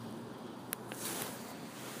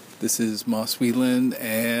This is Moss Whelan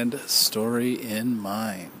and Story in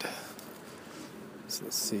Mind. So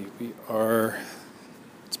let's see,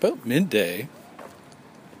 it's about midday,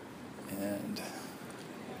 and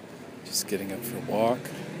just getting up for a walk.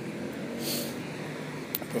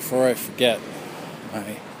 Before I forget,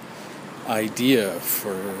 my idea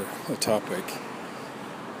for a topic,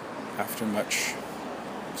 after much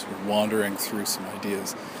sort of wandering through some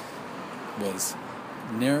ideas, was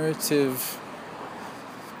narrative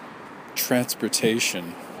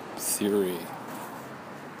transportation theory.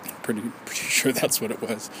 Pretty sure that's what it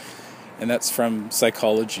was. And that's from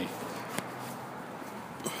psychology.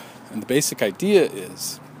 And the basic idea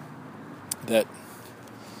is that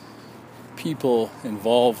people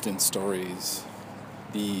involved in stories,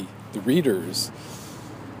 the readers,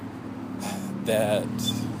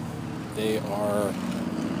 that they are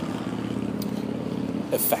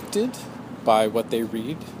affected by what they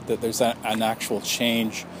read, that there's an actual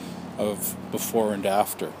change of before and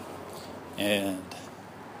after. And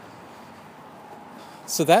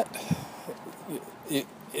so that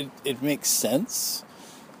it makes sense,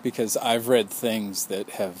 because I've read things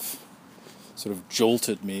that have sort of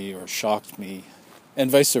jolted me or shocked me, and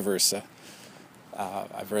vice versa.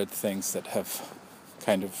 I've read things that have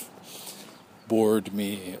kind of bored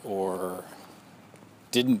me or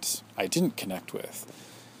I didn't connect with.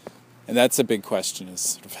 And that's a big question, is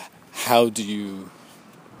sort of how do you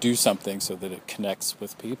do something so that it connects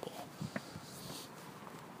with people?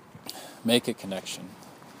 Make a connection.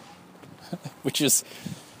 Which is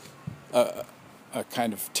a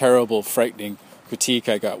kind of terrible, frightening critique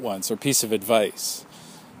I got once, or piece of advice,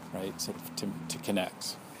 right? Sort of to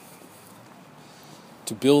connect.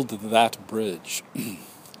 To build that bridge.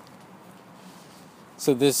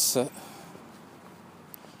 So this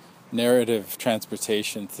narrative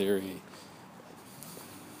transportation theory,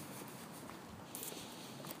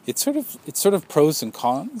 it's sort of pros and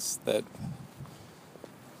cons. That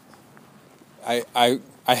I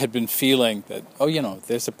had been feeling that,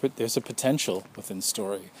 there's a potential within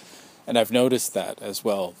story, and I've noticed that as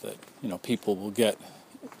well, that people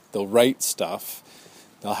they'll write stuff,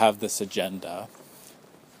 they'll have this agenda,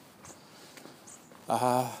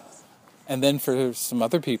 and then for some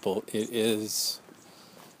other people it's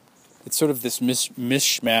sort of this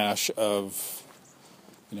mishmash of,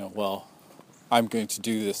 I'm going to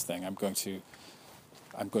do this thing, I'm going to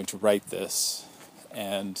write this,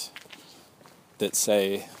 and that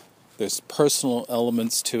say there's personal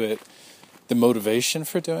elements to it, the motivation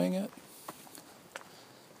for doing it,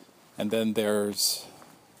 and then there's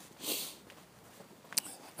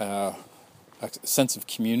a sense of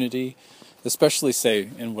community, especially,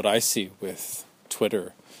 say, in what I see with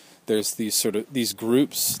Twitter. There's these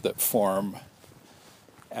groups that form,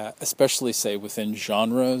 especially, say, within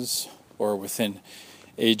genres or within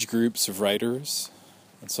age groups of writers.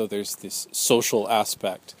 And so there's this social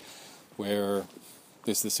aspect where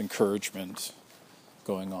there's this encouragement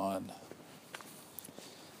going on.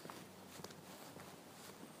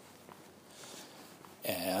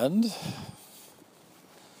 And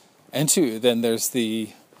two, then there's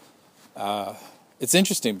it's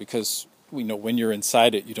interesting because, when you're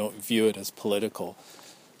inside it, you don't view it as political,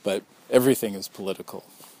 but everything is political,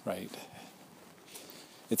 right?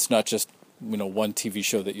 It's not just, one TV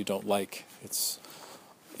show that you don't like. It's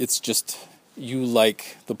just, you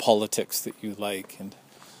like the politics that you like, and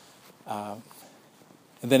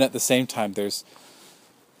then at the same time, there's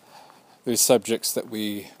subjects that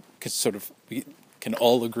we can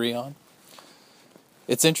all agree on.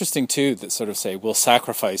 It's interesting too that sort of say we'll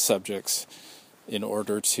sacrifice subjects in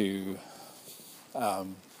order to,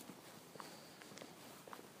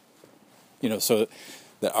 so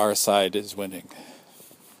that our side is winning.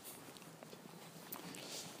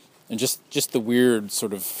 And just the weird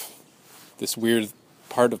this weird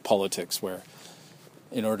part of politics where,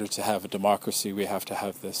 in order to have a democracy, we have to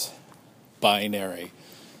have this binary.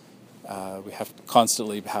 We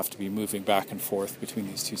constantly have to be moving back and forth between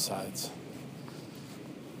these two sides.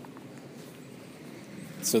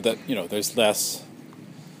 So that, there's less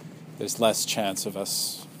chance of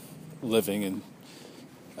us living in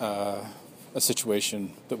a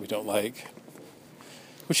situation that we don't like,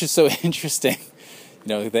 which is so interesting.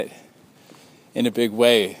 That in a big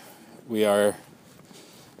way we are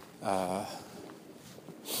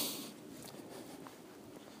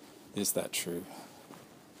is that true?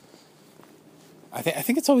 I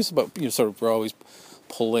think it's always about, we're always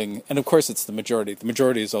pulling, and of course it's the majority. The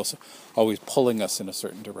majority is also always pulling us in a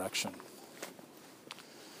certain direction.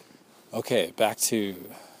 Okay, back to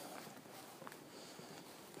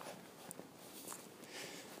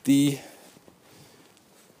the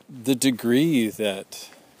degree that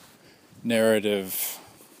narrative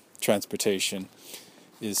transportation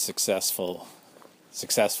is successful,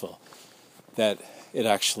 that it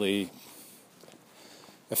actually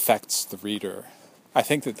affects the reader. I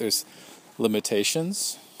think that there's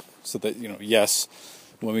limitations, so that, yes,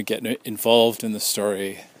 when we get involved in the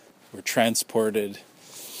story, we're transported.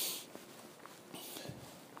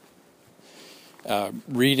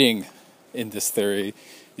 Reading in this theory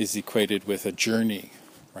is equated with a journey,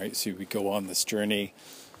 right? So we go on this journey,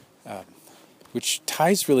 which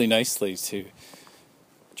ties really nicely to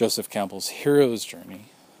Joseph Campbell's hero's journey.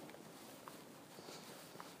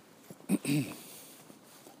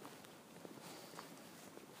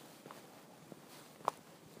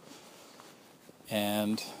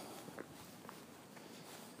 And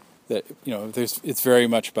that, it's very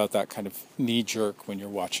much about that kind of knee-jerk when you're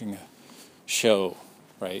watching a show,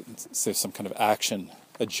 right? So there's some kind of action,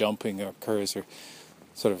 a jumping occurs, or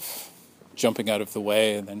sort of jumping out of the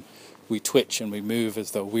way, and then we twitch and we move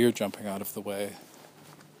as though we're jumping out of the way.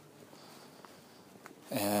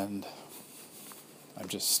 And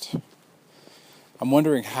I'm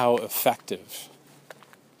wondering how effective,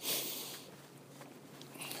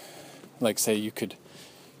 like, say you could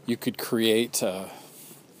create a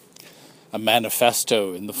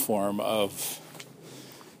manifesto in the form of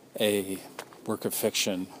a work of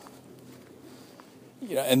fiction,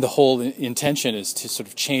 and the whole intention is to sort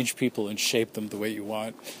of change people and shape them the way you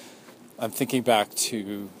want. I'm thinking back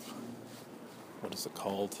to, what is it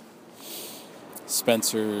called?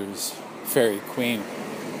 Spencer's Faerie Queene.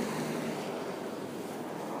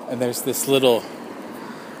 And there's this little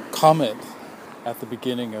comment at the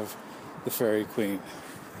beginning of the Faerie Queene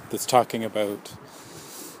that's talking about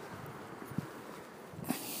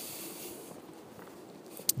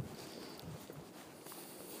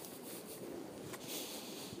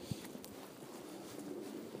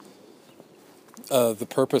the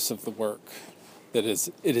purpose of the work. That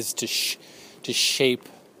is, it is to shape.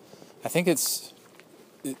 I think it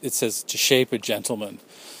says to shape a gentleman.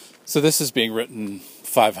 So this is being written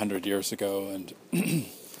 500 years ago, and the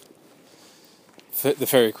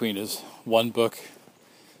Faerie Queene is one book.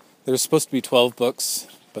 There's supposed to be 12 books,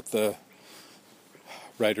 but the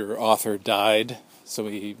author died, so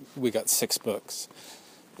we got 6 books.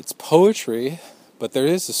 It's poetry, but there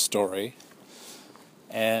is a story,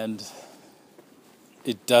 and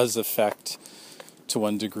it does affect, to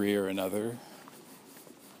one degree or another.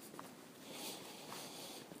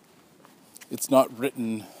 It's not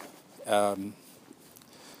written. It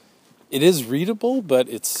is readable, but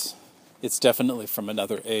it's definitely from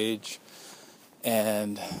another age,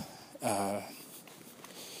 and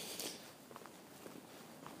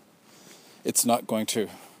it's not going to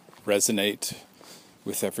resonate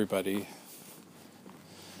with everybody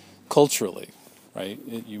culturally, right?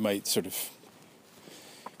 You might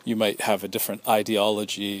have a different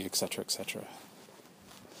ideology, etc., etc.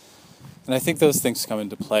 And I think those things come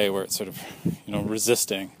into play where it's sort of,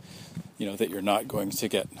 resisting, that you're not going to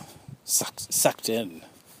get sucked in.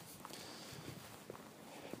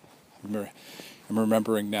 I'm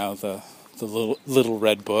remembering now the little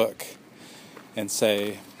red book, and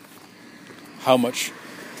say, how much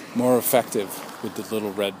more effective would the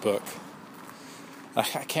little red book? I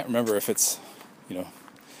can't remember if it's,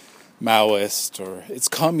 Maoist or it's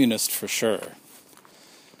communist for sure,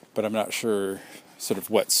 but I'm not sure sort of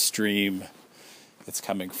what stream it's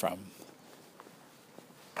coming from.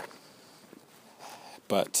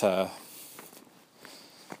 But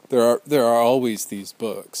there are always these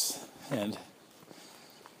books, and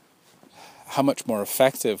how much more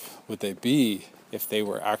effective would they be if they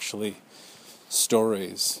were actually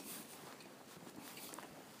stories,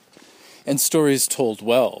 and stories told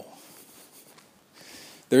well?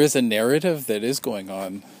 There is a narrative that is going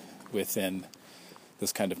on within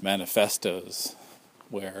this kind of manifestos,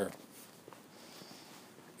 where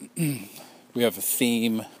we have a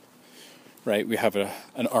theme, right? We have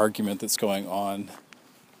an argument that's going on,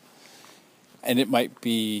 and it might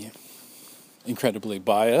be incredibly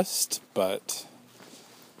biased, but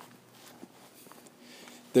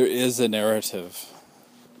there is a narrative.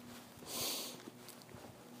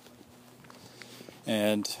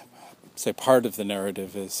 And say part of the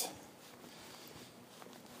narrative is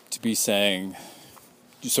to be saying,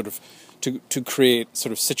 sort of to create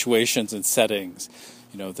sort of situations and settings,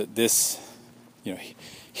 that this,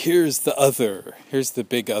 here's the other, here's the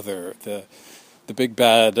big other, the big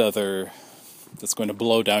bad other that's going to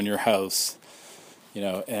blow down your house,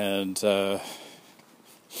 and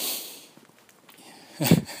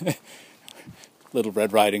Little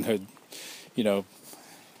Red Riding Hood, the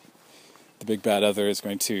big bad other is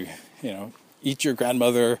going to, eat your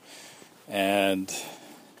grandmother and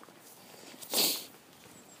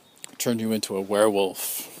turn you into a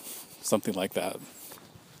werewolf, something like that.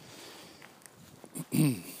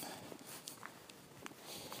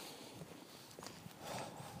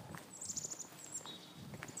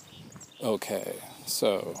 Okay,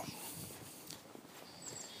 so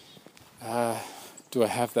do I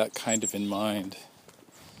have that kind of in mind?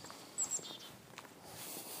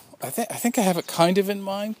 I think I have it kind of in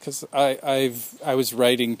mind because I was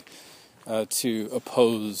writing to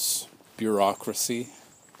oppose bureaucracy.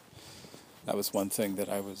 That was one thing that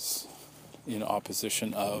I was in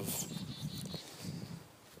opposition of.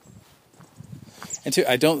 And two,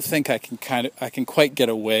 I don't think I can quite get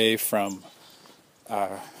away from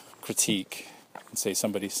critique and say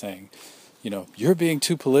somebody's saying, you're being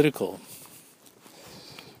too political.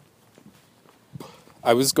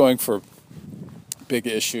 I was going for big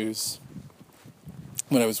issues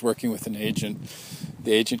when I was working with an agent.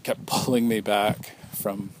 The agent kept pulling me back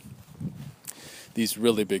from these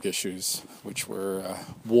really big issues, which were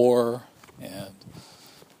war and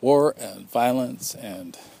violence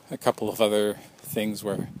and a couple of other things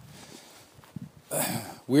where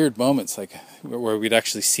weird moments, like where we'd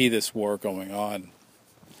actually see this war going on,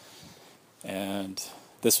 and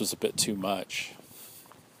this was a bit too much.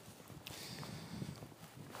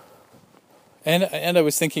 And I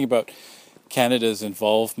was thinking about Canada's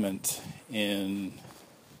involvement in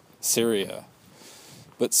Syria,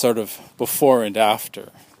 but sort of before and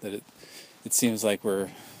after. That it seems like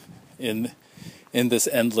we're in this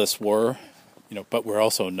endless war, but we're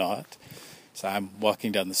also not. So I'm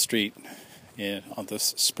walking down the street on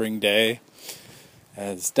this spring day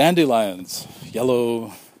as dandelions,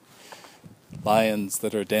 yellow lions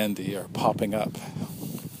that are dandy, are popping up,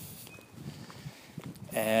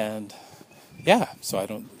 and so I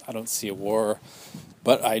don't see a war,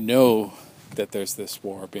 but I know that there's this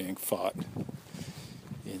war being fought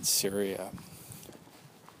in Syria.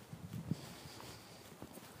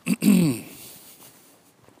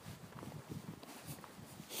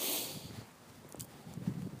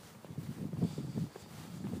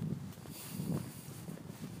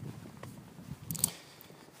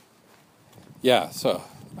 So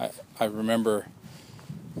I remember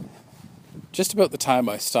just about the time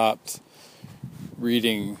I stopped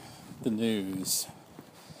reading the news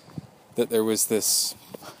that there was this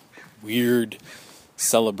weird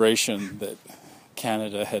celebration that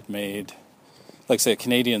Canada had made, like say a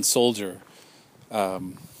Canadian soldier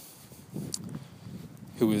who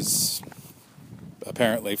was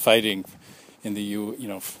apparently fighting in the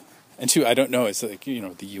and two, I don't know, it's like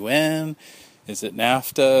the UN, is it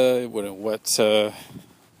NAFTA,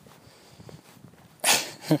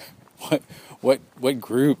 what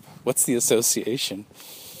group? What's the association?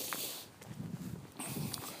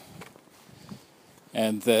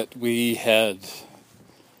 And that we had,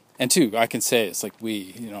 and two, I can say it's like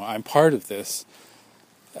I'm part of this,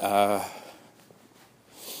 had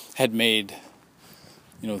made,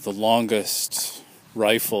 the longest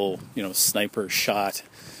rifle, sniper shot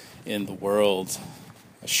in the world.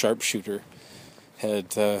 A sharpshooter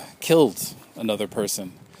had killed another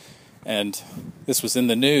person. And this was in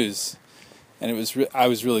the news. And I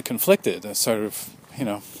was really conflicted. I sort of,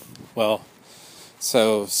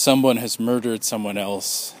 so someone has murdered someone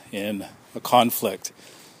else in a conflict,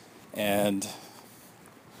 and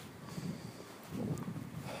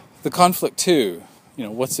the conflict too,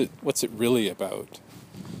 what's it really about?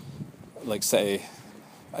 Like say,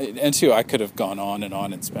 and two, I could have gone on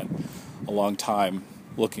and spent a long time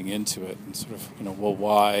looking into it and sort of,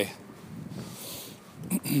 why?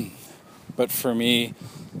 But for me,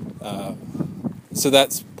 so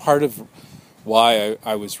that's part of why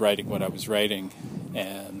I was writing what I was writing,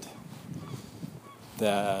 and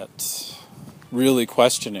that really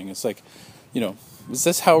questioning. It's like, is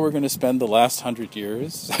this how we're going to spend the last 100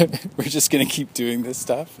 years? We're just going to keep doing this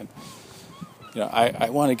stuff? And, I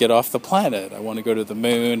want to get off the planet. I want to go to the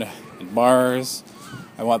moon and Mars.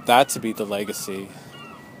 I want that to be the legacy.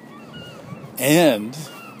 And,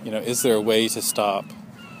 is there a way to stop,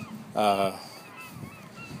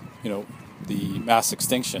 the mass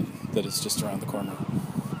extinction that is just around the corner?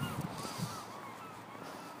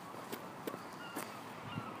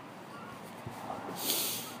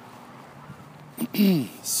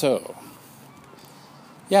 So,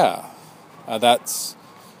 that's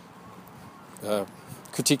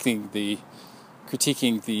critiquing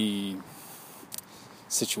the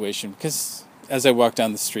situation, because as I walk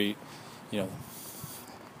down the street,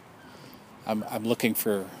 I'm looking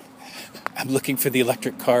for the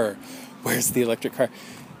electric car. Where's the electric car?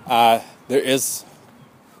 There is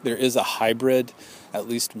a hybrid, at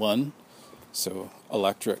least one, so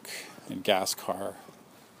electric and gas car.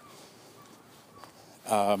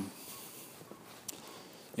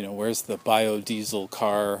 Where's the biodiesel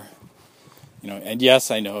car? And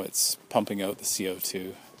yes, I know it's pumping out the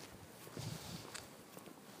CO2.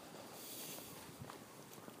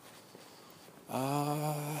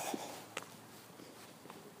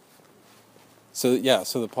 So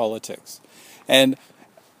the politics. And,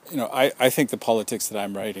 I think the politics that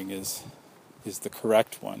I'm writing is the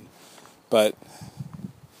correct one. But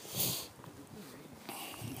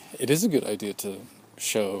it is a good idea to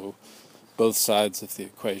show both sides of the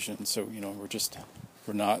equation. So,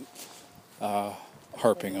 we're not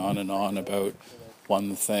harping on and on about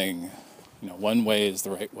one thing. One way is the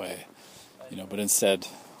right way. But instead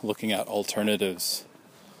looking at alternatives.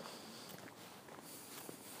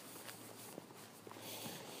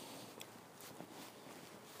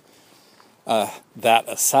 That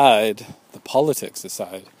aside, the politics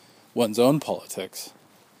aside, one's own politics,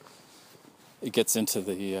 it gets into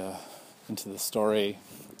the story,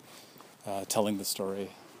 telling the story,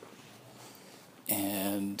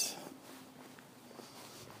 and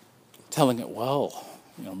telling it well.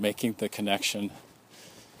 Making the connection,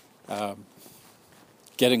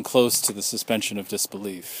 getting close to the suspension of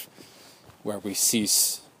disbelief, where we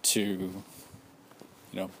cease to,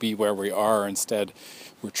 be where we are. Instead,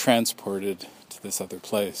 we're transported to this other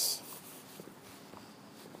place.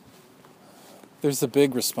 There's a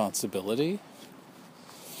big responsibility.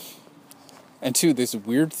 And two, there's a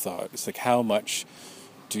weird thought. It's like, how much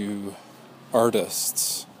do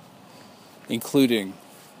artists, including,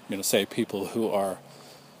 say people who are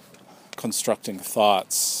constructing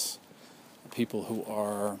thoughts, people who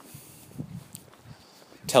are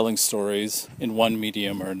telling stories in one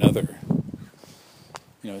medium or another,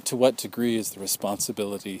 to what degree is the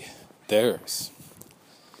responsibility theirs?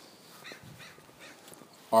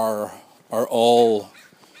 Are all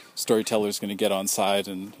storytellers going to get on side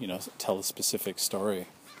and, tell a specific story?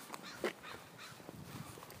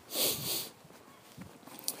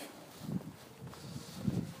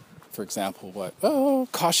 For example,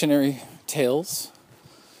 cautionary tales.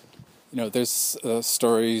 There's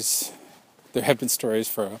stories, there have been stories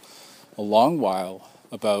for a long while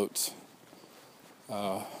about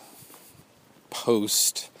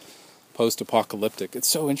post-apocalyptic. It's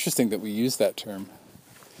so interesting that we use that term.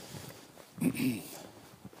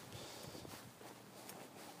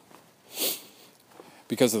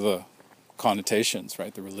 Because of the connotations,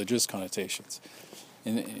 right? The religious connotations.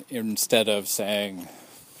 Instead of saying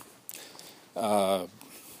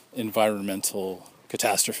environmental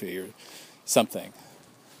catastrophe or something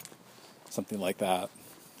like that.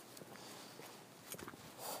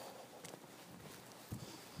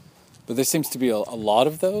 But there seems to be a lot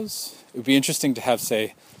of those. It would be interesting to have,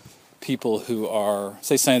 say, people who are,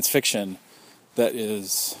 say, science fiction that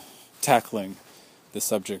is tackling the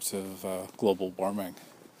subject of global warming.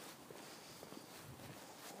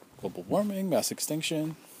 Global warming, mass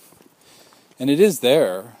extinction. And it is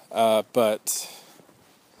there, but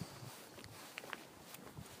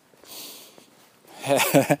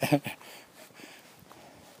I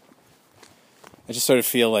just sort of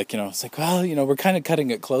feel like, it's like, well, we're kind of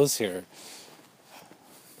cutting it close here.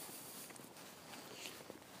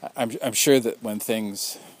 I'm sure that when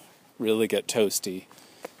things really get toasty,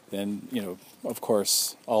 then, of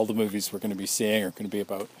course, all the movies we're going to be seeing are going to be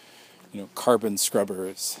about, carbon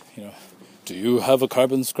scrubbers. Do you have a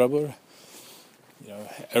carbon scrubber?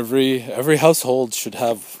 Every household should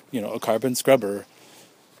have, a carbon scrubber.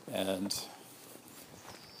 And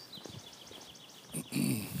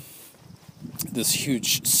this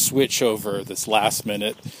huge switch over, this last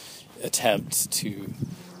minute attempt to,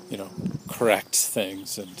 correct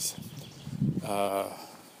things, and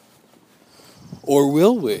or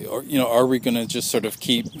will we? Or, are we going to just sort of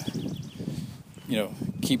keep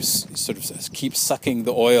sucking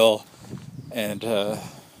the oil and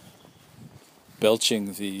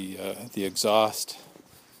belching the exhaust,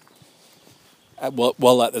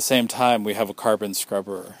 while at the same time we have a carbon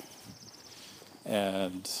scrubber,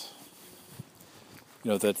 and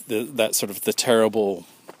that sort of the terrible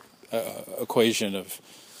equation of,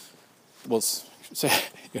 well, say,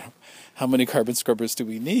 how many carbon scrubbers do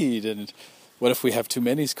we need, and what if we have too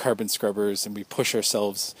many carbon scrubbers and we push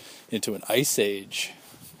ourselves into an ice age?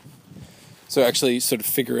 So actually sort of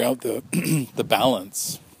figure out the the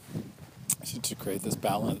balance, to create this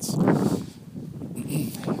balance. And,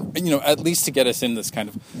 at least to get us in this kind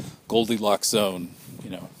of Goldilocks zone,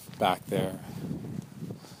 back there.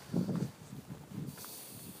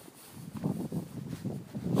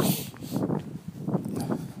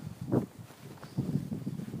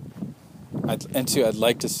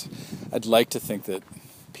 I'd like to think that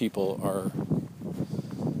people are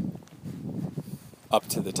up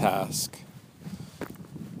to the task.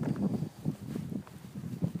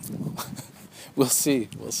 We'll see.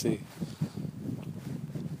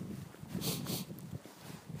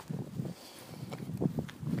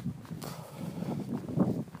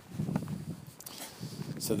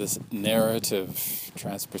 So this narrative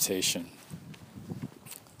transportation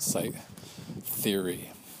theory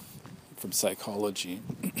from psychology.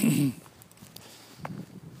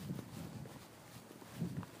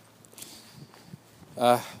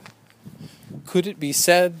 Could it be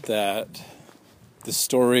said that the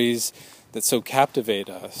stories that so captivate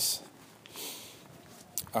us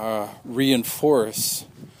reinforce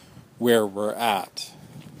where we're at?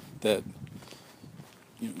 That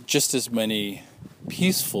just as many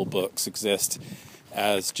peaceful books exist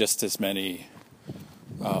as just as many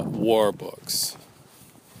war books.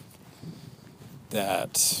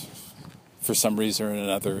 That for some reason or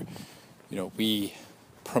another, we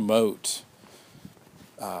promote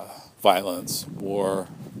violence, war,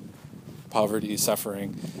 poverty,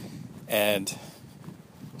 suffering, and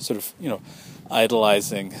sort of,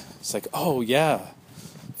 idolizing. It's like, oh yeah,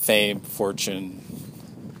 fame, fortune,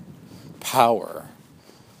 power.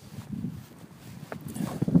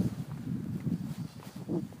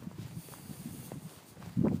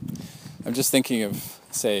 I'm just thinking of,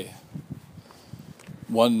 say,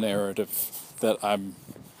 one narrative that I'm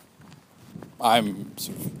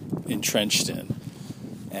sort of entrenched in,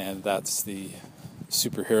 and that's the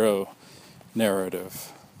superhero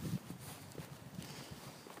narrative.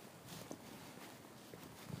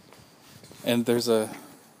 And there's a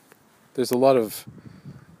lot of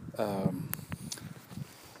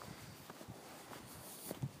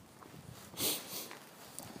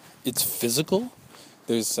it's physical.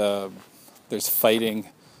 There's fighting,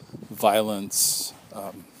 violence.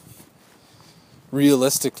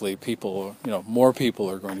 Realistically, more people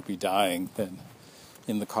are going to be dying than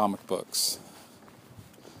in the comic books.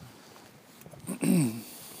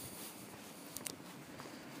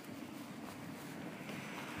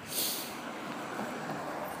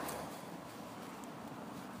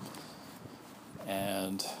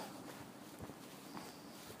 And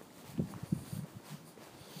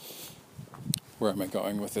where am I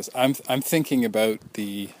going with this? I'm thinking about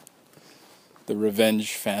the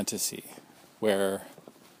revenge fantasy, where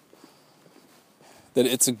that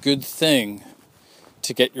it's a good thing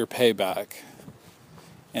to get your payback,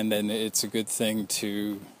 and then it's a good thing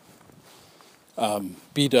to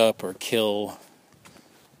beat up or kill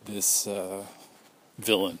this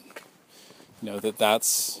villain.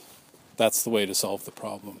 That's the way to solve the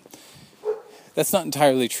problem. That's not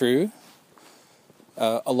entirely true.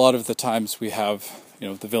 A lot of the times we have,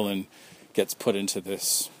 the villain gets put into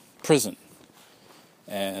this prison,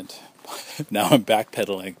 and now I'm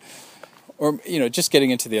backpedaling, or just getting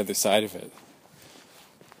into the other side of it.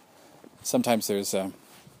 Sometimes there's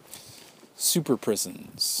super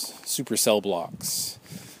prisons, super cell blocks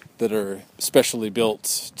that are specially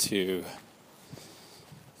built to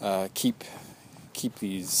keep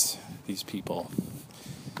these people.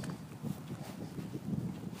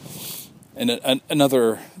 And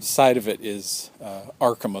another side of it is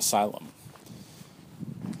Arkham Asylum.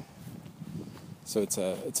 So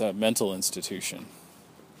it's a mental institution.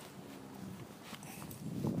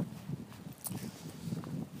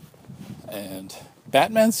 And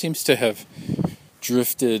Batman seems to have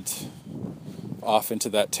drifted off into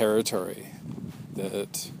that territory,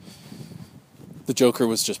 that the Joker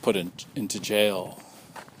was just put into jail,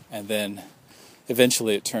 and then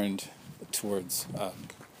eventually it turned towards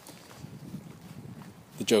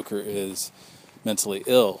the Joker is mentally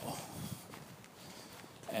ill,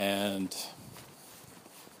 and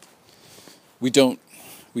we don't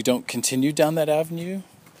continue down that avenue,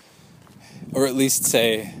 or at least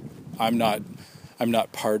say I'm not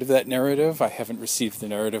part of that narrative. I haven't received the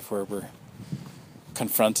narrative where we're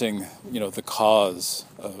confronting the cause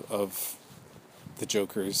of the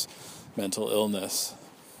Joker's mental illness,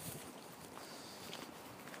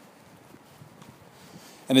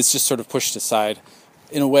 and it's just sort of pushed aside.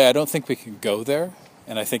 In a way, I don't think we can go there,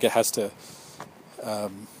 and I think it has to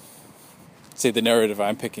say the narrative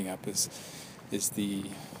I'm picking up is the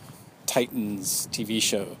Titans TV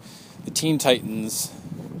show, the Teen Titans,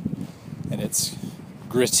 and it's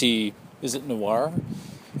gritty. Is it noir?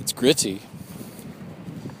 It's gritty,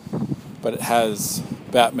 but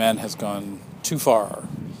Batman has gone too far,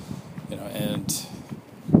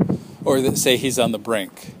 or say he's on the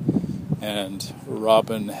brink, and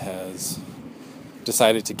Robin has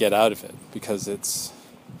decided to get out of it because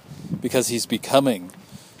he's becoming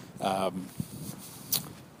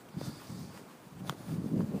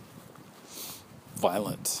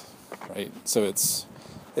violent, right? So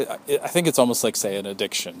I think it's almost like, say, an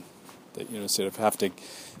addiction that sort of have to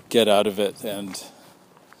get out of it and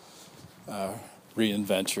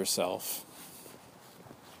reinvent yourself.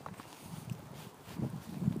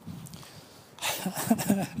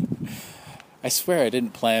 I swear I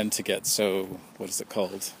didn't plan to get so, what is it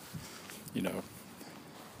called? I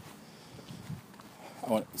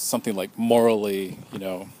want something like morally,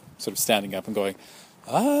 sort of standing up and going,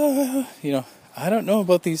 I don't know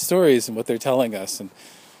about these stories and what they're telling us, and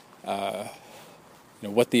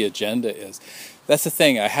what the agenda is. That's the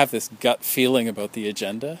thing. I have this gut feeling about the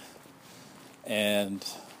agenda, and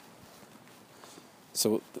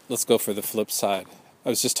so let's go for the flip side. I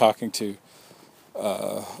was just talking to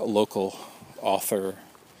a local author,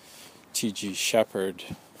 T.G. Shepherd.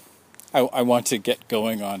 I want to get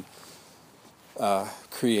going on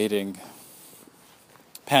creating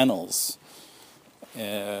panels.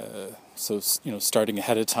 So starting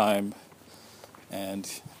ahead of time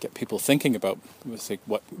and get people thinking about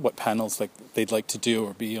what panels they'd like to do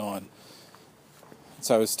or be on.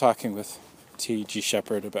 So I was talking with T.G.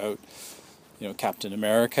 Shepherd about Captain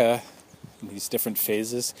America and these different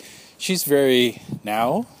phases. She's very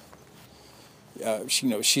now.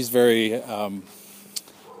 She's very.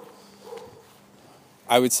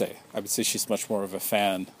 I would say she's much more of a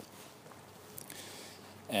fan.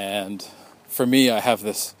 And for me, I have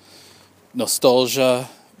this nostalgia.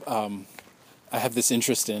 I have this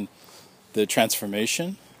interest in the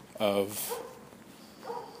transformation of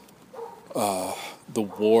the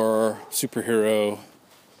war superhero,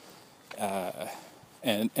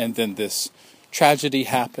 and then this tragedy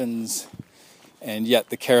happens, and yet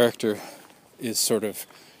the character is sort of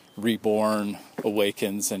reborn,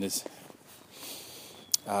 awakens, and is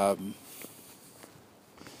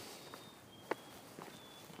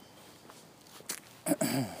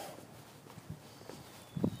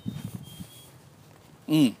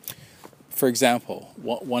for example,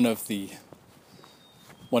 one of the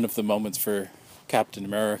moments for Captain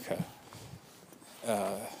America,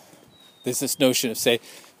 there's this notion of, say,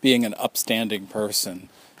 being an upstanding person,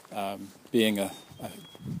 being a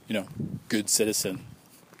good citizen,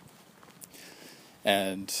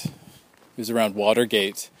 and it was around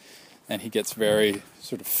Watergate, and he gets very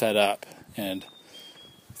sort of fed up and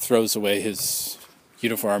throws away his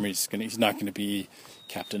uniform. He's not going to be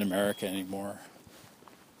Captain America anymore.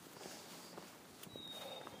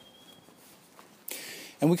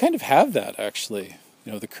 And we kind of have that, actually.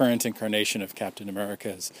 The current incarnation of Captain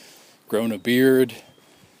America has grown a beard,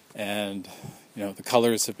 and the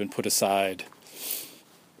colors have been put aside.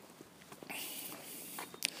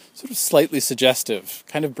 Sort of slightly suggestive,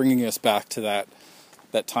 kind of bringing us back to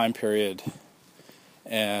that time period,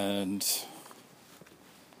 and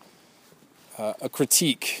a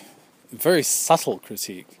critique, a very subtle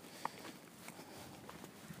critique,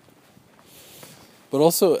 but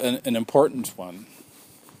also an important one.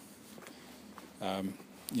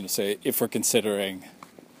 Say, if we're considering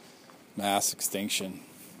mass extinction.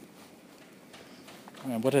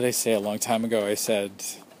 What did I say a long time ago? I said,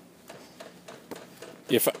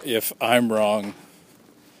 if I'm wrong,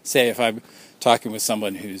 say if I'm talking with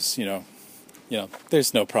someone who's,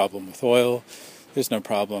 there's no problem with oil, there's no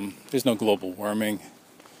global warming,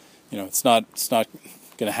 it's not going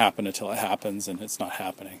to happen until it happens, and it's not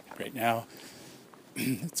happening right now.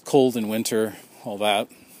 It's cold in winter, all that.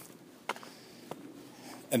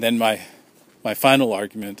 And then my final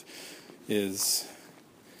argument is,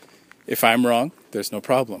 if I'm wrong, there's no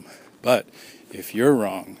problem. But if you're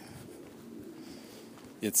wrong,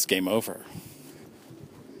 it's game over.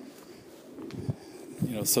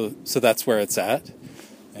 So that's where it's at.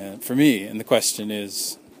 And for me, and the question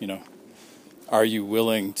is, are you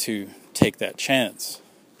willing to take that chance?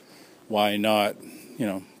 Why not,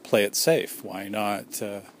 play it safe? Why not,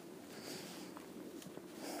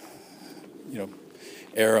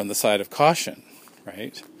 err on the side of caution,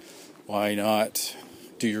 right? Why not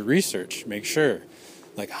do your research, make sure,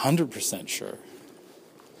 100% sure?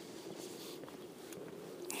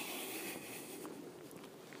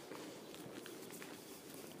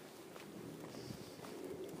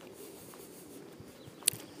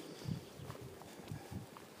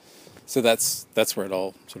 So that's where it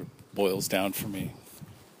all sort of boils down for me.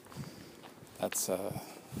 That's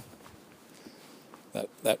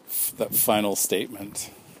that final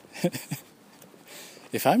statement.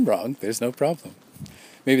 If I'm wrong, there's no problem.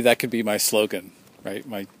 Maybe that could be my slogan, right?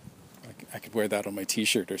 I could wear that on my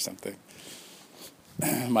T-shirt or something.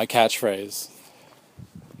 My catchphrase.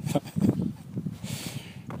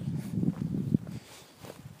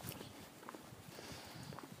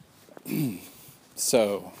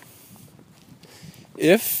 So,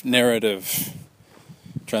 if narrative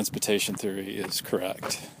transportation theory is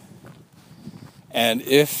correct, and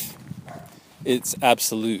if it's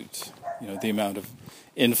absolute, the amount of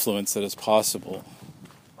influence that is possible,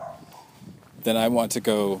 then I want to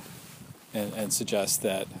go and suggest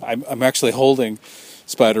that I'm actually holding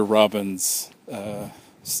Spider Robinson's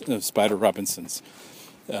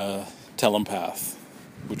Telepath,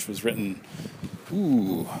 which was written,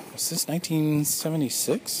 was this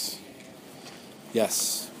 1976?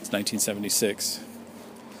 Yes, it's 1976.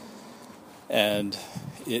 And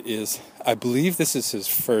it is, I believe this is his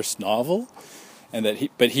first novel, and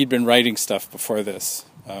but he'd been writing stuff before this,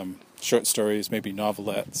 short stories, maybe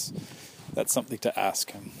novelettes. That's something to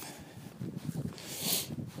ask him.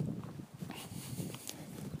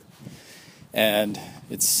 And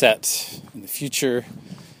it's set in the future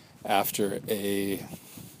after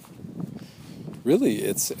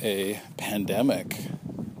it's a pandemic.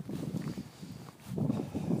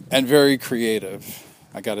 And very creative.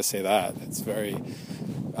 I gotta say that. It's very,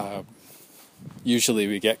 usually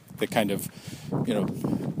we get the kind of,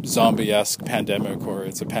 zombie-esque pandemic, or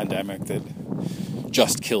it's a pandemic that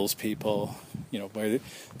just kills people, where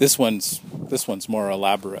this one's more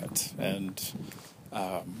elaborate. And,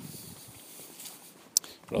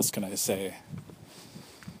 what else can I say?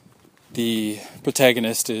 The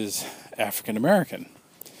protagonist is African American,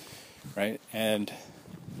 right? And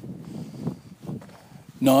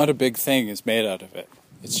not a big thing is made out of it.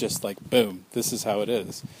 It's just like, boom, this is how it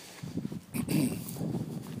is.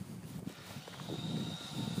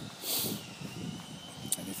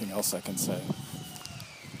 Anything else I can say?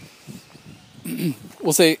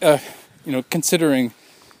 We'll say, considering,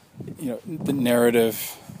 the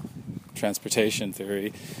narrative transportation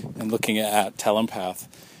theory and looking at Telepath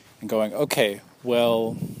and going, okay,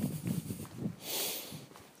 well,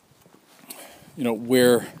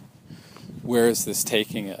 where is this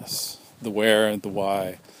taking us? The where and the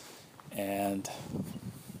why. And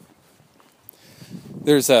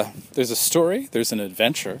there's a story, there's an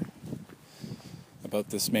adventure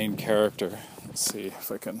about this main character. Let's see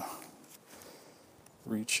if I can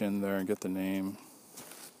reach in there and get the name.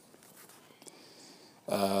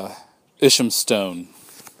 Isham Stone.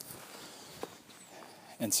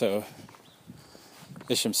 And so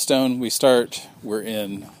Isham Stone, we're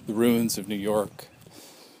in the ruins of New York.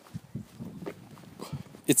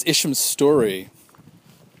 It's Isham's story,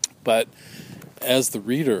 but as the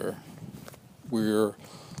reader, we're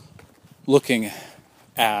looking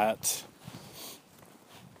at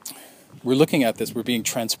this, we're being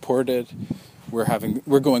transported,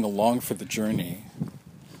 we're going along for the journey,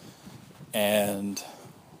 and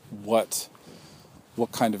what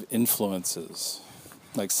kind of influences,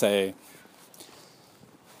 like say,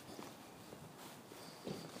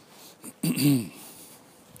 in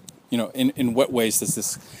what ways does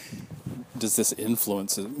this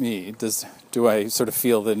influence me? Do I sort of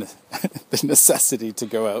feel the necessity to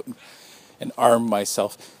go out and arm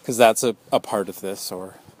myself because that's a part of this,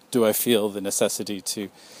 or do I feel the necessity to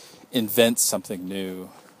invent something new,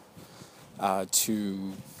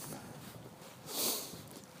 to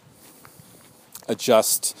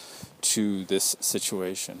adjust to this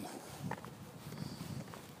situation?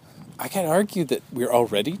 I can argue that we're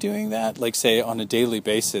already doing that. Like, say, on a daily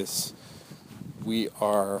basis, we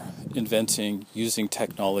are inventing, using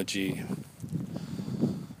technology.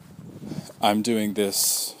 I'm doing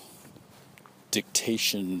this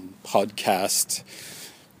dictation, podcast,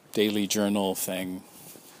 daily journal thing.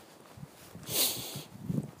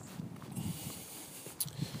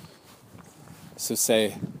 So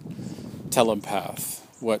say, Telepath,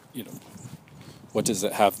 what does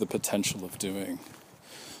it have the potential of doing?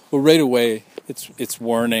 Well, right away, it's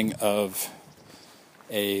warning of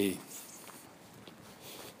the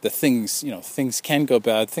things, things can go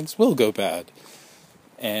bad, things will go bad,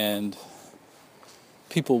 and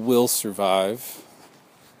people will survive.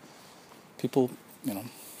 People,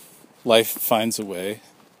 life finds a way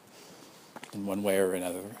in one way or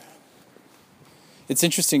another. It's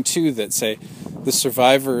interesting, too, that, say, the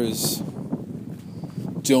survivors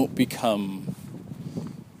don't become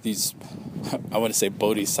these, I want to say,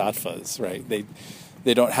 bodhisattvas, right? They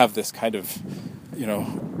don't have this kind of,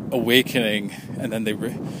 awakening, and then they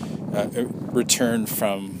return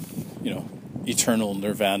from, eternal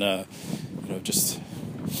nirvana. Just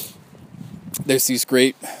there's these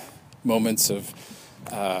great moments of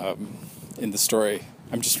in the story.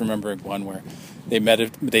 I'm just remembering one where they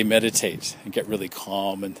meditate and get really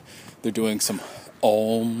calm, and they're doing some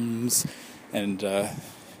alms, and I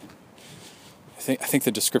think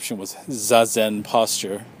the description was zazen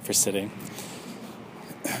posture for sitting.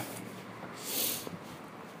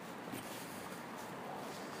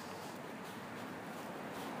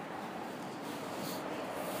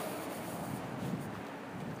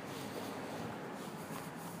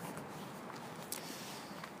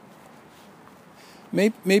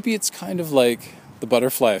 maybe it's kind of like the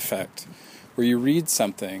butterfly effect, where you read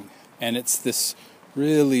something and it's this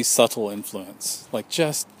really subtle influence, like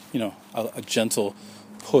just, a gentle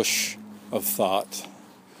push of thought,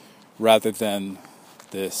 rather than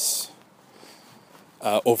this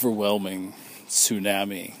overwhelming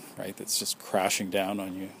tsunami, right, that's just crashing down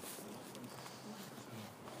on you.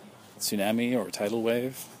 Tsunami or tidal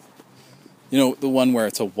wave. The one where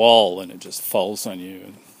it's a wall and it just falls on you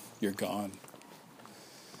and you're gone.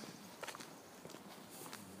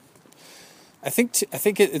 I think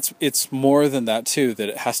it's more than that too, that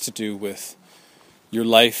it has to do with your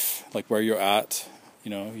life, like where you're at,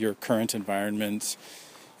 your current environment.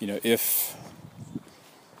 If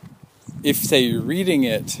say you're reading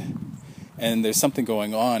it and there's something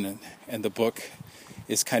going on and the book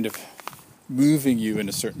is kind of moving you in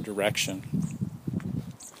a certain direction.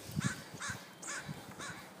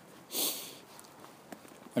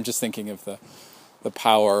 I'm just thinking of the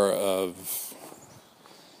power of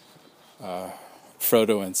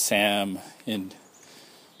Frodo and Sam in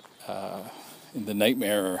the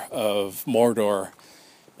Nightmare of Mordor,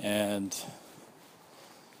 and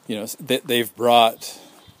they've brought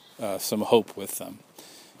some hope with them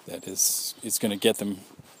that is going to get them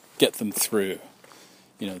through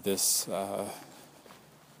this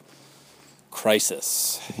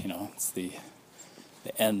crisis. It's the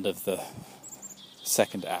end of the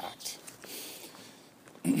second act.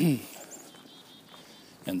 And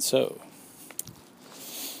so,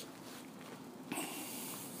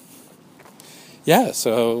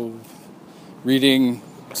 so reading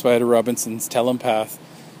Spider Robinson's Telepath,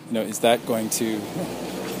 is that going to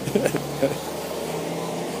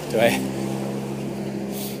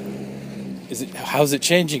how's it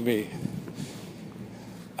changing me?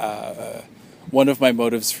 One of my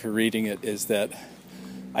motives for reading it is that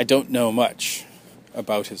I don't know much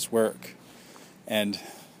about his work, and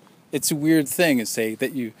it's a weird thing to say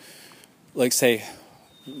that you,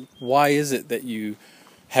 why is it that you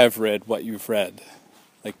have read what you've read?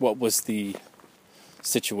 Like, what was the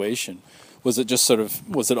situation? Was it just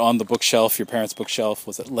was it on the bookshelf, your parents' bookshelf?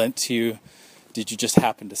 Was it lent to you? Did you just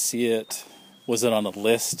happen to see it? Was it on a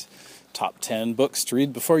list? Top 10 books to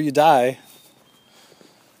read before you die?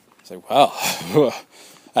 It's like, wow,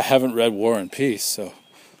 I haven't read War and Peace, so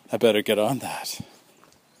I better get on that.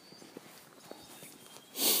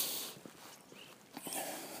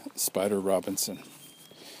 Spider Robinson.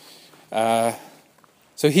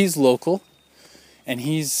 So he's local, and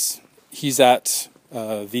he's at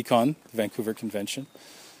VCon, Vancouver Convention,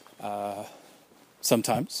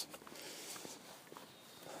 sometimes.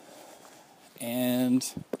 And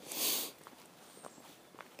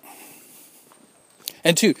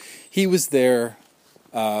two, he was there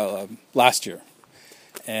last year,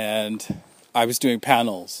 and I was doing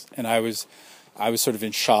panels, and I was sort of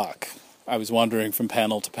in shock. I was wandering from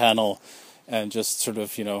panel to panel, and just sort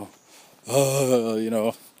of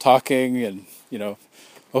talking, and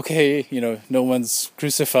okay, no one's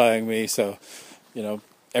crucifying me, so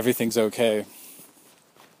everything's okay.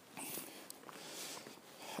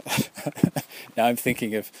 Now I'm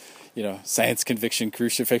thinking of science conviction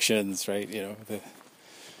crucifixions, right? The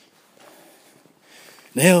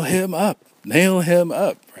nail him up,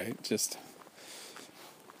 right? Just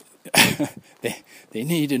they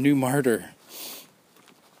need a new martyr.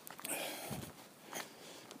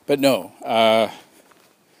 But no,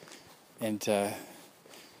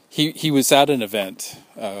 he was at an event.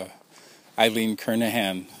 Eileen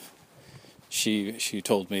Kernahan, she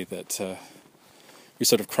told me that we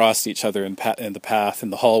sort of crossed each other in the path in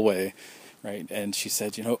the hallway, right? And she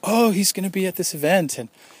said, oh, he's going to be at this event,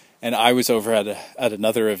 and I was over at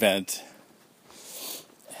another event,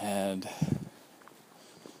 and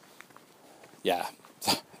yeah.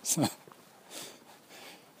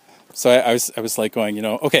 So I was like going,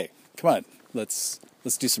 okay, come on, let's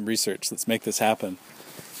do some research, let's make this happen,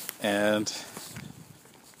 and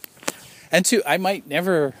two, I might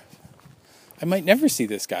never see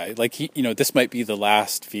this guy. Like this might be the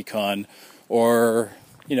last VCon, or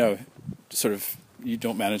sort of you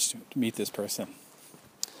don't manage to meet this person.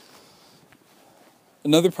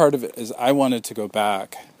 Another part of it is I wanted to go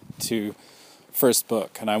back to first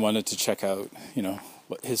book, and I wanted to check out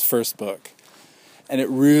his first book. And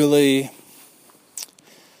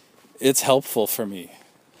it's helpful for me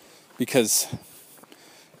because,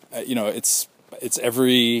 it's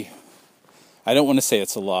every, I don't want to say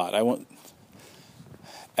it's a lot. I want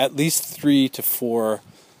at least 3 to 4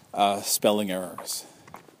 spelling errors.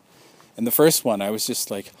 And the first one, I was just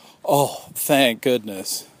like, oh, thank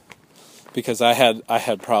goodness, because I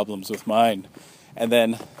had problems with mine. And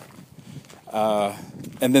then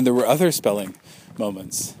there were other spelling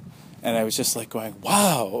moments. And I was just like going,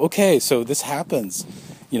 wow, okay, so this happens,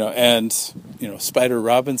 and, Spider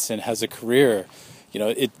Robinson has a career,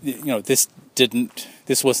 this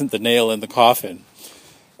wasn't the nail in the coffin.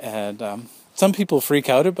 And some people freak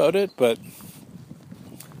out about it, but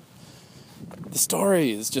the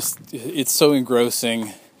story is it's so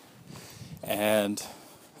engrossing. And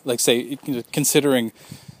like say, considering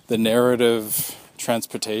the narrative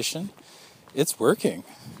transportation, it's working.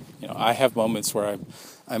 I have moments where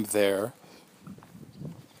I'm there,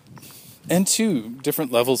 and two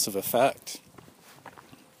different levels of effect.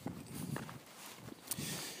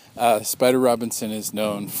 Spider Robinson is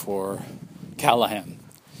known for Callahan,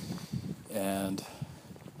 and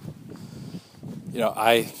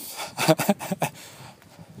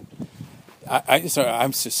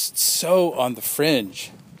I'm just so on the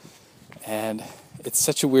fringe, and it's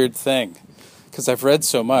such a weird thing because I've read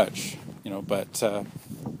so much, but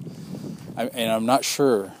I'm not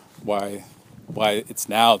sure why it's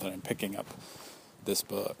now that I'm picking up this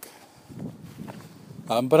book.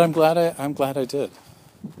 But I'm glad I did.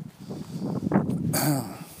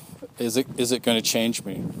 Is it going to change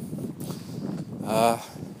me?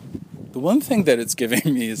 The one thing that it's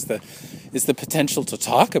giving me is the potential to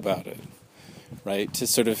talk about it, right? To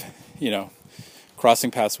sort of,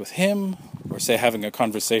 crossing paths with him, or say having a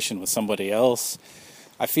conversation with somebody else.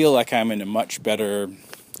 I feel like I'm in a much better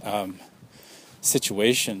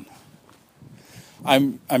situation.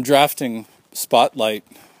 I'm drafting spotlight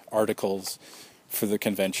articles for the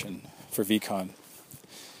convention, for VCon,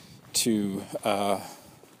 to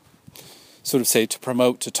sort of say, to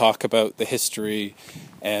promote, to talk about the history,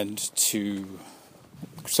 and to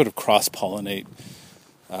sort of cross-pollinate.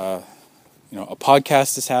 A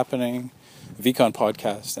podcast is happening, a VCon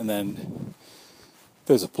podcast, and then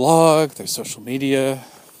there's a blog, there's social media,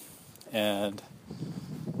 and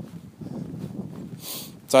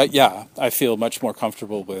so I feel much more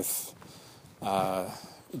comfortable with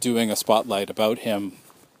doing a spotlight about him,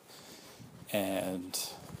 and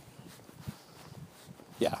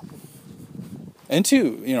and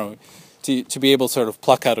two, to be able to sort of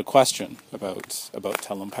pluck out a question about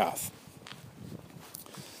telepath.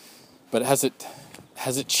 But has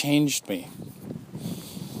it changed me?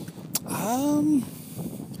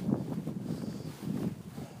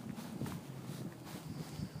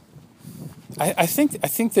 I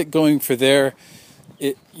think that going for there,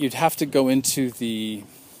 you'd have to go into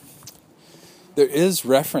there is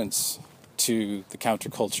reference to the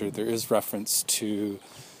counterculture. There is reference to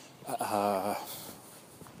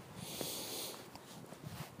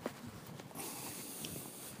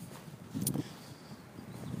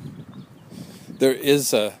there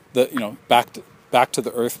is back to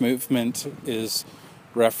the Earth movement is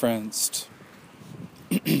referenced.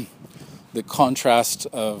 The contrast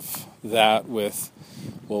of that with,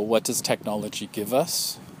 well, what does technology give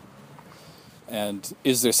us? And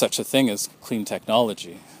is there such a thing as clean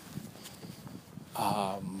technology?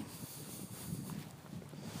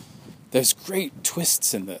 There's great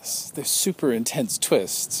twists in this. There's super intense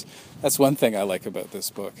twists. That's one thing I like about this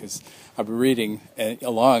book, is I've been reading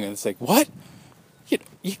along and it's like, what?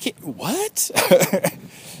 You can't, what?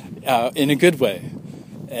 In a good way.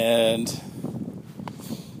 And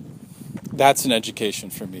that's an education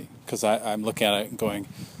for me, because I'm looking at it and going,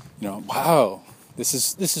 wow, this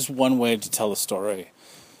is one way to tell a story.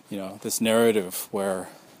 This narrative where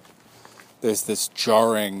there's this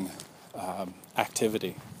jarring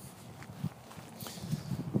activity.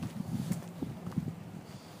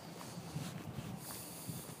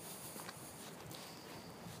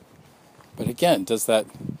 But again, does that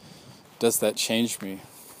change me?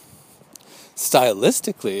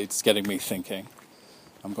 Stylistically, it's getting me thinking.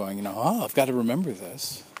 I'm going, I've got to remember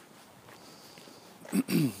this.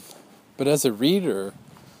 But as a reader,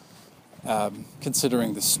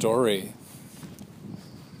 considering the story,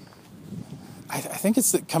 I think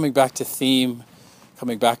it's coming back to theme,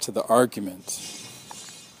 coming back to the argument.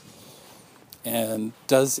 And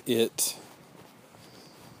does it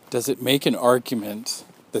make an argument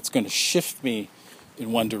that's going to shift me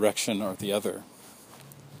in one direction or the other?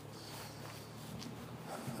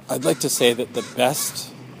 I'd like to say that the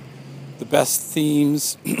best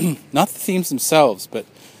themes, not the themes themselves, but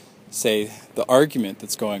say the argument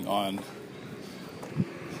that's going on,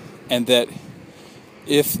 and that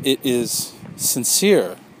if it is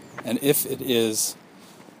sincere, and if it is,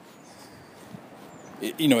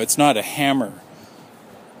 it's not a hammer,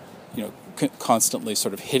 constantly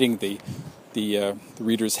sort of hitting the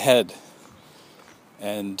reader's head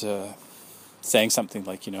and saying something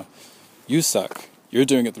like, you suck, you're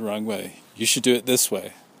doing it the wrong way, you should do it this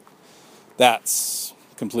way. That's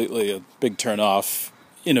completely a big turn off,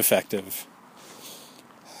 ineffective,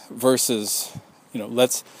 versus,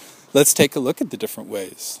 let's take a look at the different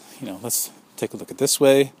ways. Let's take a look at this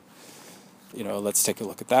way. Let's take a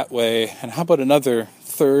look at that way. And how about another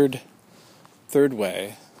third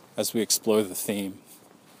way as we explore the theme?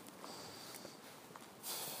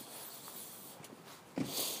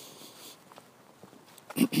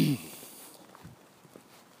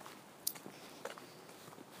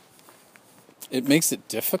 It makes it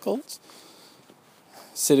difficult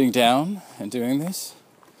sitting down and doing this.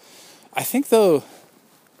 I think, though,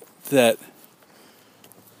 that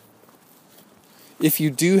if you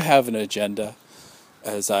do have an agenda,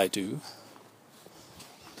 as I do,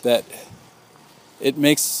 that it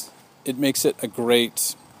makes it a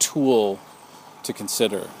great tool to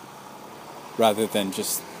consider, rather than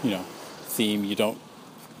just, theme, you don't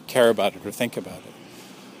care about it or think about it,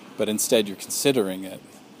 but instead you're considering it.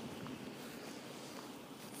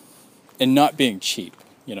 And not being cheap,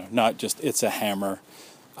 not just, it's a hammer.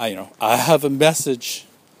 I have a message.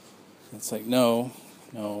 It's like, no.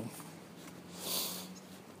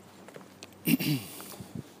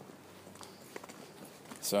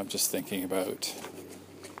 So I'm just thinking about,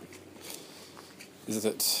 is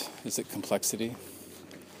it complexity?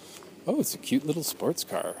 Oh, it's a cute little sports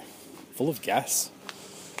car, full of gas.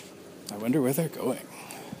 I wonder where they're going.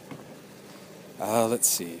 Let's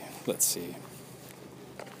see.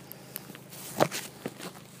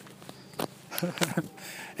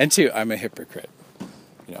 And two, I'm a hypocrite.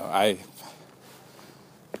 I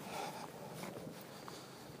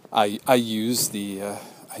use the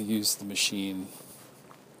machine.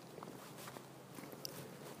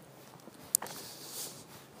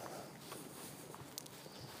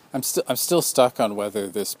 I'm still stuck on whether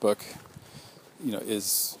this book,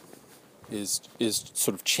 is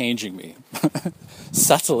sort of changing me,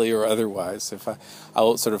 subtly or otherwise. If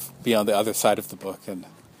I'll sort of be on the other side of the book, and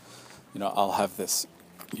I'll have this,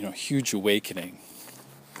 huge awakening.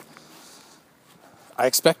 I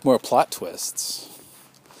expect more plot twists.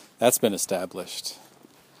 That's been established.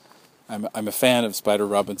 I'm a fan of Spider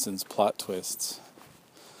Robinson's plot twists.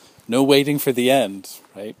 No waiting for the end,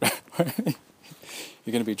 right?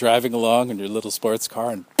 You're going to be driving along in your little sports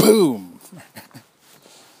car, and boom!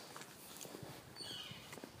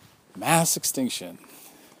 Mass extinction.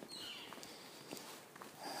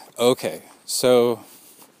 Okay, so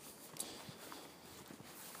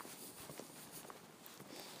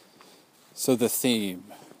the theme.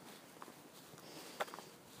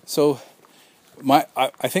 So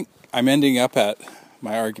I think I'm ending up at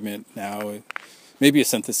my argument now. Maybe a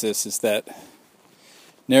synthesis is that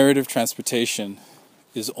narrative transportation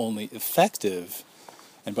is only effective,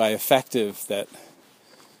 and by effective, that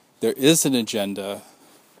there is an agenda.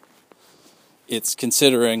 It's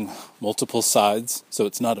considering multiple sides, so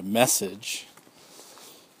it's not a message.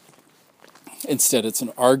 Instead, it's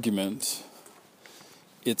an argument.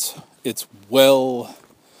 It's well,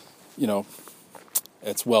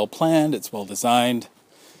 it's well planned, it's well designed,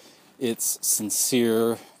 it's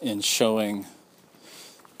sincere in showing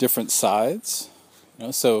different sides.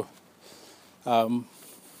 So, and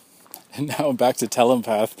now I'm back to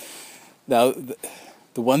Telepath. Now,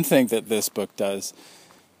 the one thing that this book does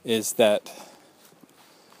is that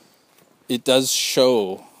it does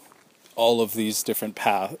show all of these different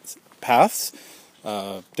paths,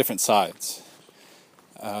 different sides.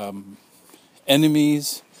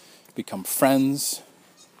 Enemies become friends.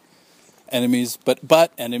 Enemies,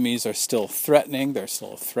 but enemies are still threatening. They're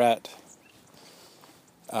still a threat.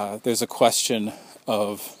 There's a question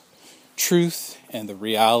of truth and the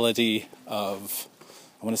reality of,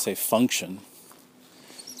 I want to say, function.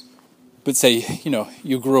 But say,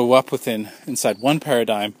 you grow up inside one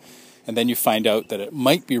paradigm, and then you find out that it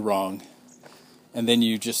might be wrong, and then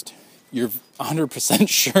you're 100%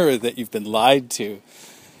 sure that you've been lied to,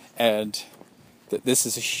 and that this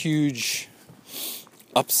is a huge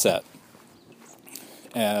upset.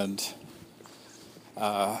 And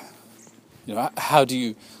how do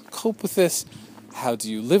you cope with this? How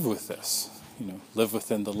do you live with this? Live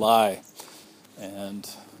within the lie, and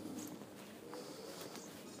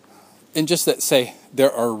just that, say,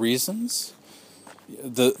 there are reasons.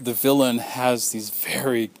 The villain has these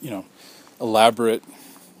very elaborate,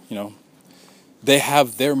 they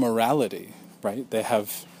have their morality, right? They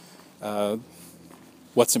have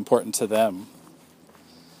what's important to them.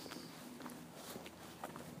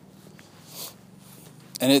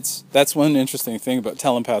 And that's one interesting thing about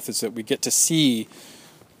Telepath, is that we get to see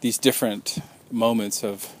these different moments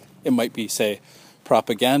of, it might be, say,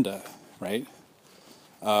 propaganda, right?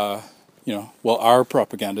 Well, our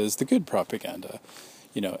propaganda is the good propaganda,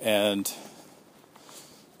 and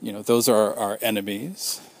those are our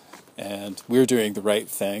enemies, and we're doing the right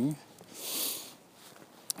thing.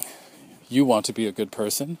 You want to be a good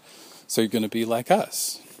person, so you're going to be like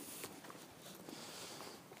us.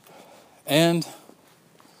 And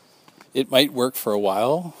it might work for a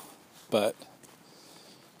while, but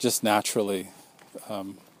just naturally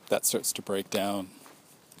that starts to break down.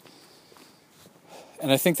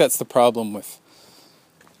 And I think that's the problem with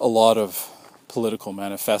a lot of political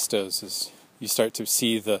manifestos, is you start to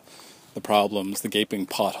see the problems, the gaping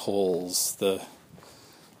potholes, the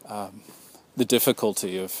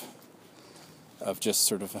difficulty of just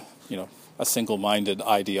sort of a single-minded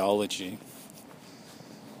ideology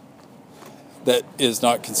that is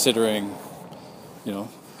not considering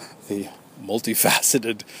the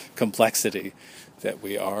multifaceted complexity that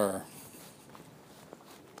we are.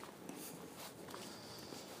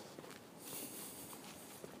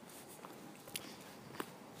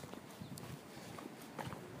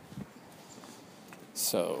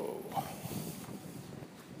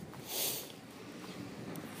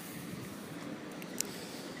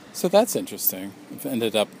 So that's interesting. I've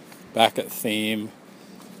ended up back at theme.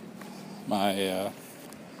 I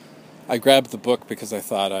grabbed the book because I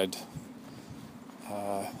thought I'd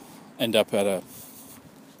end up at a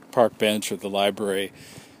park bench or the library,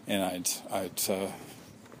 and I'd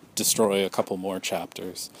destroy a couple more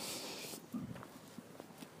chapters.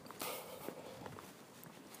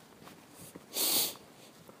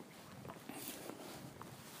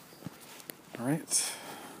 All right.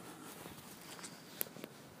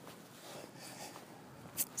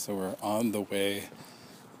 So we're on the way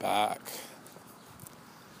back.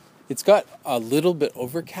 It's got a little bit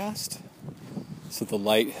overcast, so the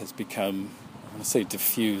light has become, I want to say,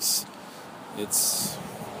 diffuse. It's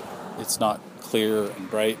not clear and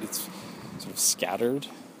bright. It's sort of scattered,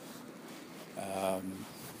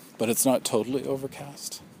 but it's not totally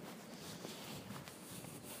overcast.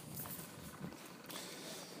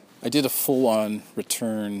 I did a full-on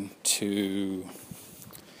return to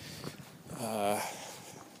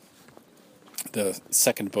the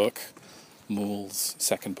second book, Moole's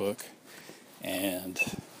second book, and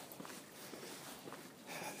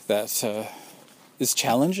that is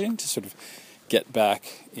challenging to sort of get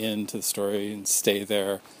back into the story and stay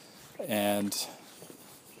there. And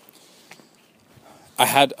I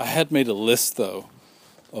had made a list, though,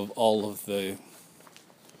 of all of the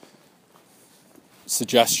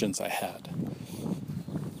suggestions I had,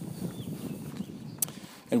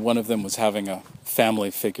 and one of them was having a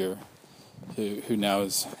family figure who now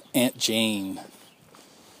is Aunt Jane,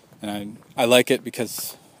 and I like it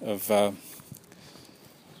because of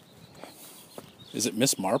is it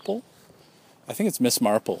Miss Marple? I think it's Miss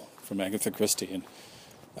Marple from Agatha Christie,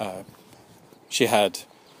 and she had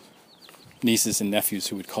nieces and nephews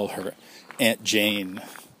who would call her Aunt Jane,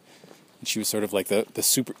 and she was sort of like their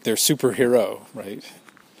superhero, right?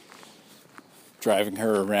 Driving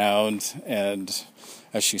her around, and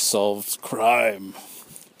as she solved crime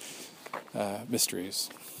mysteries.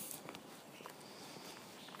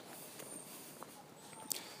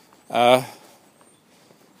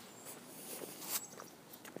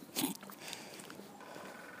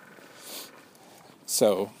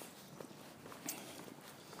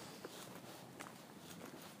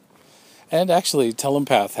 And actually,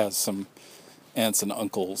 Telempath has some aunts and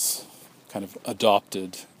uncles, kind of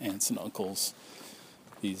adopted aunts and uncles.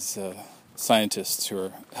 These scientists who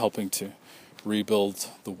are helping to rebuild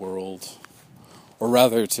the world, or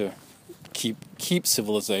rather to keep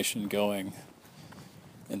civilization going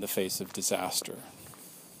in the face of disaster.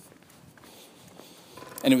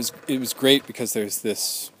 And it was great because there's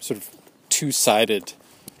this sort of two-sided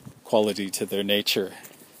quality to their nature.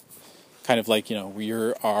 Kind of like,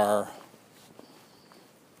 you're our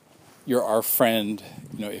friend,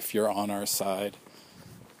 if you're on our side,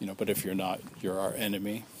 but if you're not, you're our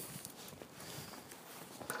enemy.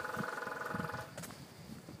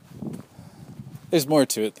 There's more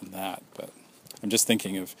to it than that, but I'm just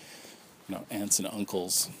thinking of, aunts and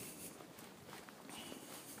uncles.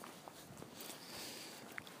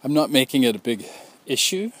 I'm not making it a big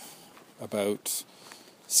issue about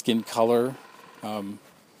skin color.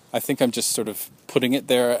 I think I'm just sort of putting it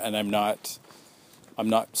there, and I'm not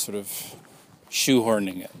sort of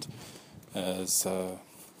shoehorning it, as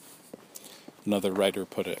another writer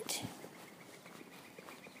put it.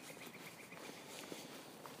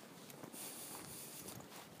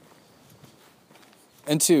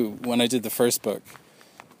 And two, when I did the first book,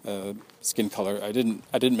 skin color, I didn't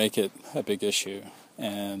make it a big issue,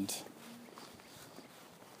 and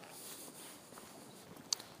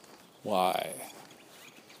why?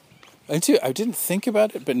 And two, I didn't think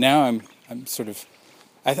about it, but now I'm sort of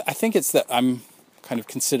I think it's that I'm kind of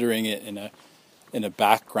considering it in a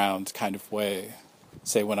background kind of way.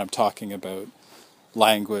 Say when I'm talking about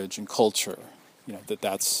language and culture,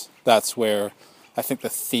 that's where I think the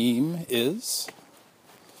theme is.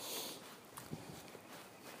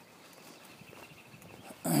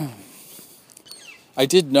 I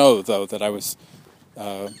did know though that I was,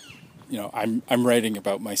 I'm writing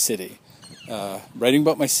about my city, but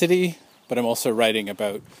I'm also writing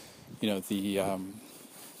about, the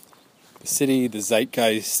city, the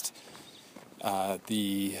zeitgeist,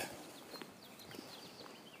 the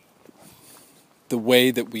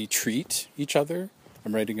way that we treat each other.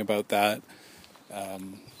 I'm writing about that.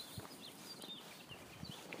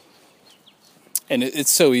 And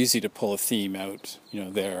it's so easy to pull a theme out,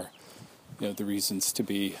 the reasons to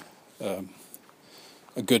be a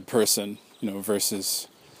good person, versus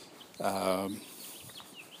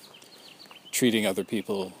treating other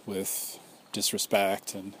people with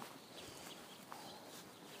disrespect, and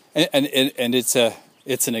it's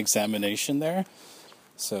an examination there.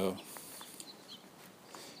 So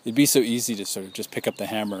it'd be so easy to sort of just pick up the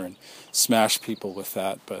hammer and smash people with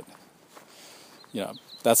that, but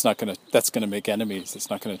that's gonna make enemies. It's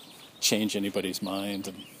not gonna change anybody's mind,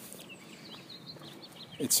 and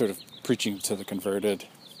it's sort of preaching to the converted.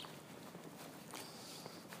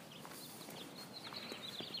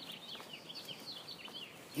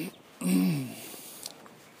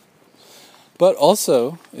 But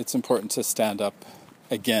also, it's important to stand up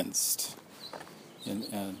against,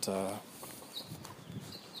 and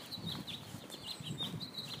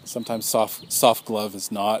sometimes soft glove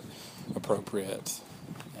is not appropriate,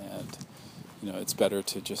 and it's better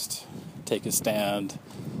to just take a stand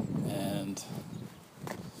and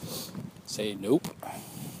say nope.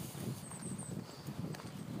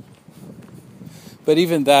 But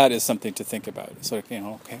even that is something to think about. It's like,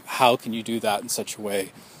 okay, how can you do that in such a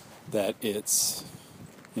way that it's,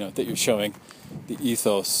 that you're showing the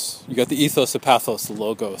ethos. You got the ethos, the pathos, the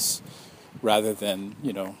logos, rather than,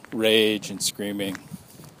 rage and screaming.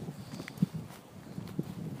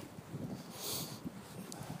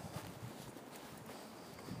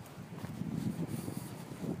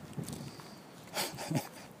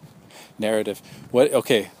 Narrative. What?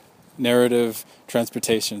 Okay. Narrative,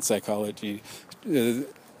 transportation, psychology,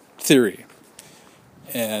 theory.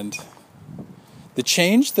 And the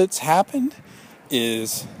change that's happened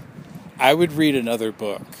is I would read another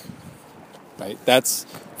book, right?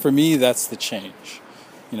 For me, that's the change.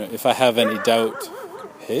 If I have any doubt,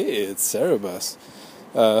 hey, it's Cerebus.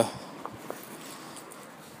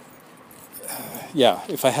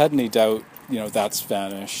 If I had any doubt, that's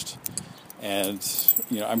vanished. And,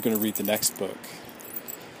 I'm going to read the next book.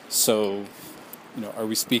 So, are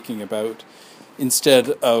we speaking about, instead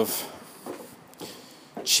of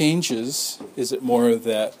changes, is it more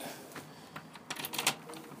that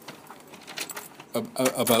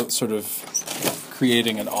about sort of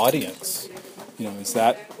creating an audience? Is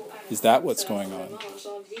that what's going on?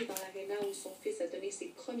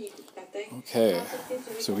 Okay,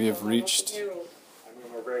 so we have reached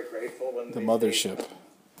the mothership.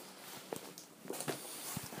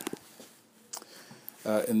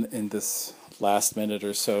 In this last minute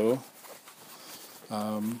or so.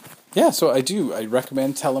 So I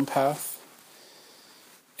recommend Telempath,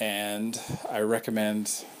 and I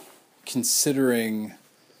recommend considering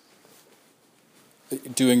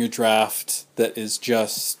doing a draft that is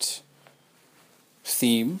just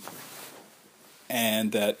theme,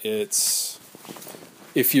 and that it's,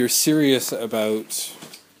 if you're serious about,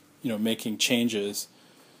 making changes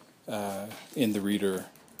in the reader,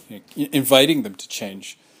 inviting them to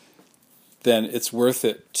change, then it's worth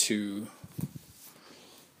it to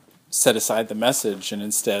set aside the message and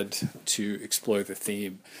instead to explore the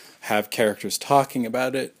theme, have characters talking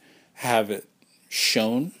about it, have it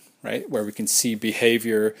shown, right, where we can see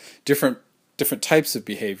behavior, different types of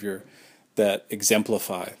behavior that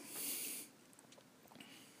exemplify,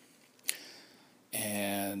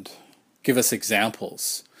 and give us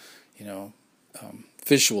examples,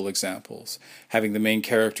 visual examples, having the main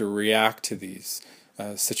character react to these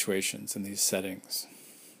situations and these settings.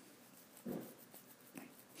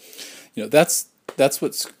 That's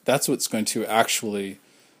what's going to actually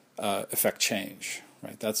affect change,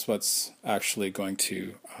 right? That's what's actually going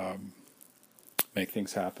to make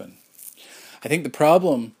things happen. I think the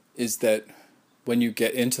problem is that when you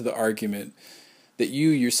get into the argument, that you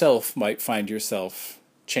yourself might find yourself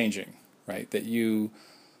changing, right? That you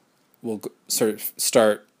will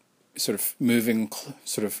start moving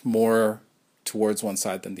more towards one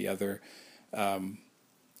side than the other. And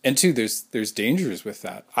two, there's dangers with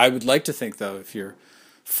that. I would like to think, though, if you're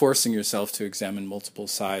forcing yourself to examine multiple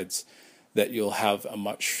sides, that you'll have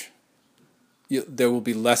there will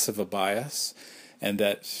be less of a bias, and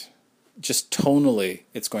that just tonally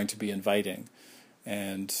it's going to be inviting,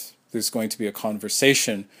 and there's going to be a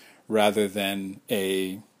conversation rather than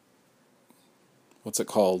what's it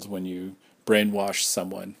called when you brainwash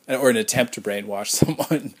someone, or an attempt to brainwash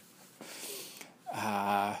someone.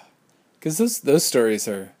 Because those stories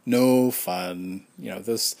are no fun.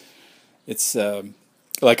 It's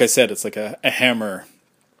like I said, it's like a hammer,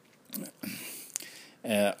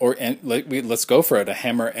 let's go for it, a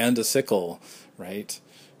hammer and a sickle, right?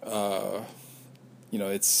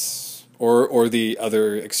 It's or the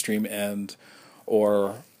other extreme end,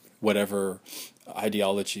 or whatever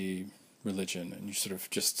ideology, religion, and you sort of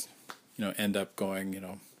just end up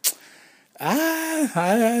going,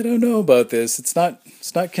 I don't know about this. It's not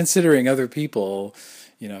considering other people.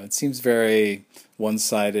 It seems very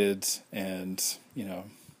one-sided and a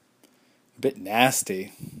bit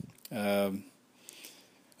nasty.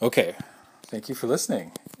 Okay, thank you for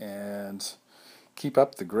listening, and keep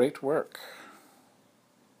up the great work.